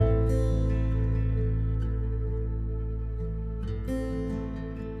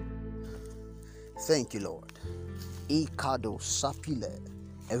Thank you, Lord. Ikado sapile,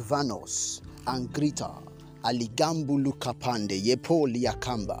 evanos, angrita, aligambulu kapande, yepoli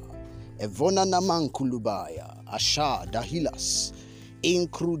yakamba, evona namankulubaya, asha dahilas,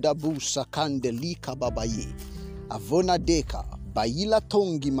 inkrudabu sakande lika babaye, avona deka, bayila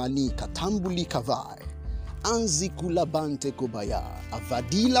tongi manika, tambuli kavai, anzikula bante kobaya,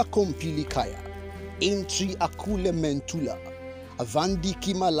 avadila kompilikaya, intri akule mentula, avandi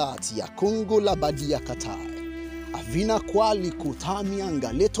kimalati ya Kongo labadia katai, avina kwali kutami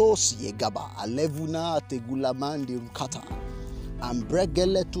angaletos yegaba alevuna tegulamandi mkata,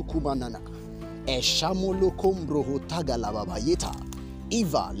 ambregele tukumanana, eshamolo kombro hotaga lababayeta,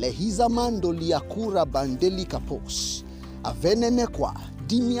 iva lehiza mando liakura bandeli kapos, avenene kwa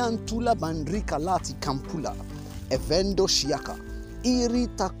dimiantula bandrika lati kampula, evendo shiaka,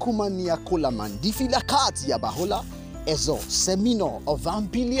 irita kumania kola mandifila kati ya bahola, ezo semino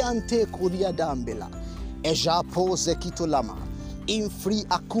ovambiliante koria dambela, eja pose kitolama, infri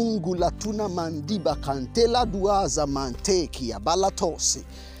akungula tuna mandiba kantela duaza manteki ya balatosi,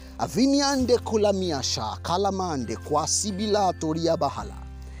 aviniande kulamiasha kalamande kwa sibila toria bahala,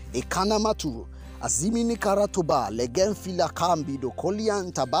 ekana matu, azimini karatuba legenfila kambi do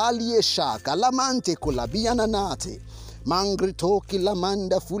kolianta baliesha kalamante kulabiana nate, mangrito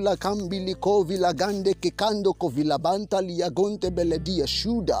kilamanda fula kambili kovila gande kekando kovila banta liagonte beledia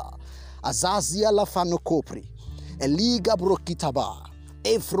shuda, azazia la fano kopri, eliga brokitaba,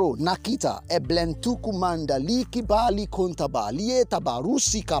 efro nakita eblentuku manda liki bali kontaba lieta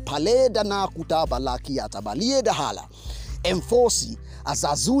barusika paleda na kutaba lakiata balieda hala, enfosi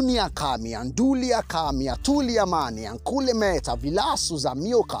azazuni akami anduli akami atuli amani ankule meta vilasu za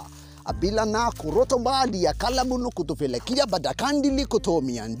mioka, abila na kurotobadi ya kalabuno kutufelekia badakandili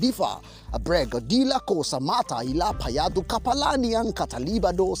kutomi andifa, abrega dila kosa mata ila payadu kapalani yang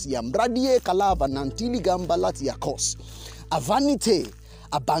kataliba dosi ya mbradie kalava nantili gambalati ya kos, avanite,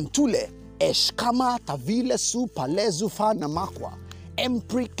 abantule, eshkama tavile su palezu fana makwa,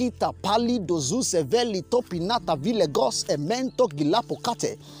 emprikita pali dozu seveli topinata vile gos emento gilapo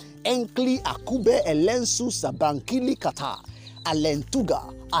kate, enkli akube elensu sabankili kata, alentuga,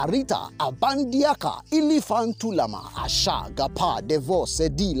 arita, abandiaka, ilifantulama, asha, gapa, devo,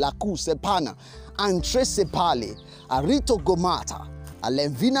 sedi, laku, sepana, antre sepale, arito gomata,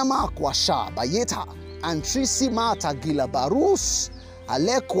 alenvina makwa sha, bayeta, antrisi mata gilabarus,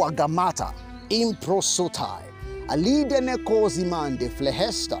 alekwa gamata, improsotai, alidene kozimande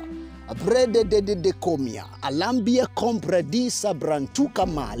flehesta, brede de comia, alambia compredisa brantuka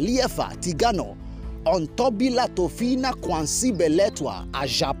ma liefa tigano, ontobila tofina kwansibe letwa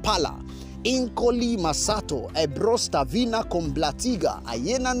ajapala, inkoli masato ebrosta vina komblatiga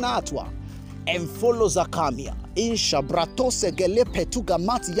ayena natwa, enfolo zakamia, insha bratose gele petuga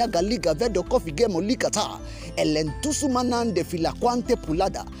mati ya galiga vedo kofi gemo likata, elentusu manande filakwante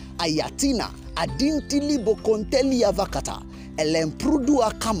pulada, ayatina, adintili bokonteli ya vakata, elemprudu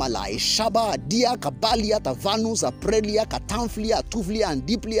akamala ishaba dia kabalia tavanus aprelia katamflia tuvlia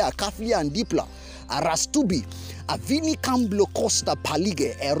andiplia akaflia andipla, arastubi, avini kamblo costa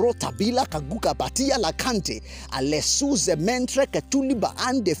palige, erota bila kaguka batia la kante, alesuze mentre ketuliba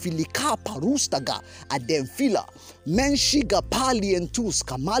ande filika parustaga, ademfila, menshiga pali entus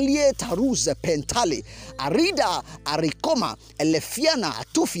kamalie taruze pentale, arida arikoma, elefiana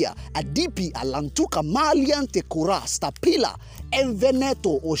atufia, adipi alantuka maliante kura stapila,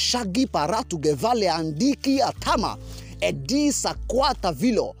 enveneto oshagi paratu gevale andiki atama, edisa kwata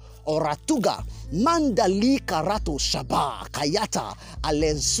vilo, oratuga, mandali karato shaba kayata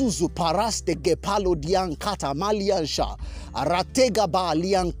alensuzu paraste gepalo diankata maliansha aratega ba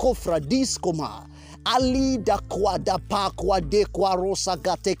liankofra diskoma ali da kwada pa kwade kwa rosa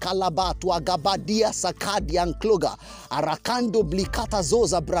gate kalabatu agabadia sakadi ankloga arakando blikata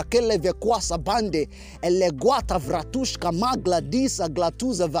zoza brakele vekwasa bande eleguata vratushka magla disa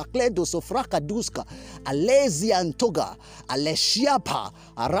glatuza vakledo sofraka duska alezi antoga aleshiapa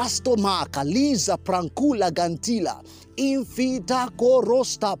arasto ma kaliza prankula gantila infita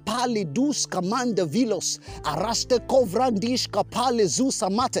korosta pali dus kamanda vilos araste kovrandishka pale zusa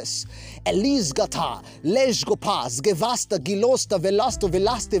mates elisgata lejgopas gevasta gilosta velasto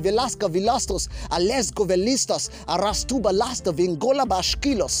velaste velaska vilastos alesgo velistas arastuba lasta vingola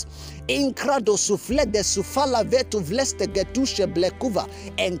bashkilos incrado suflede sufala vetu vleste getushe blekuva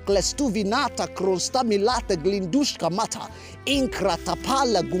enklestu vinata kronstamilate glindushka mata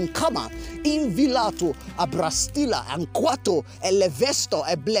incratapala gunkama invilato abrastila anquato elevesto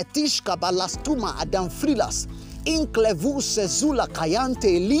ebletishka balastuma adamfrilas Inklevuse zula kayante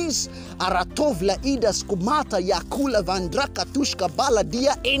elis, aratovla idas kumata yakula vandraka tushka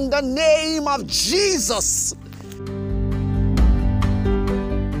baladia in the name of Jesus.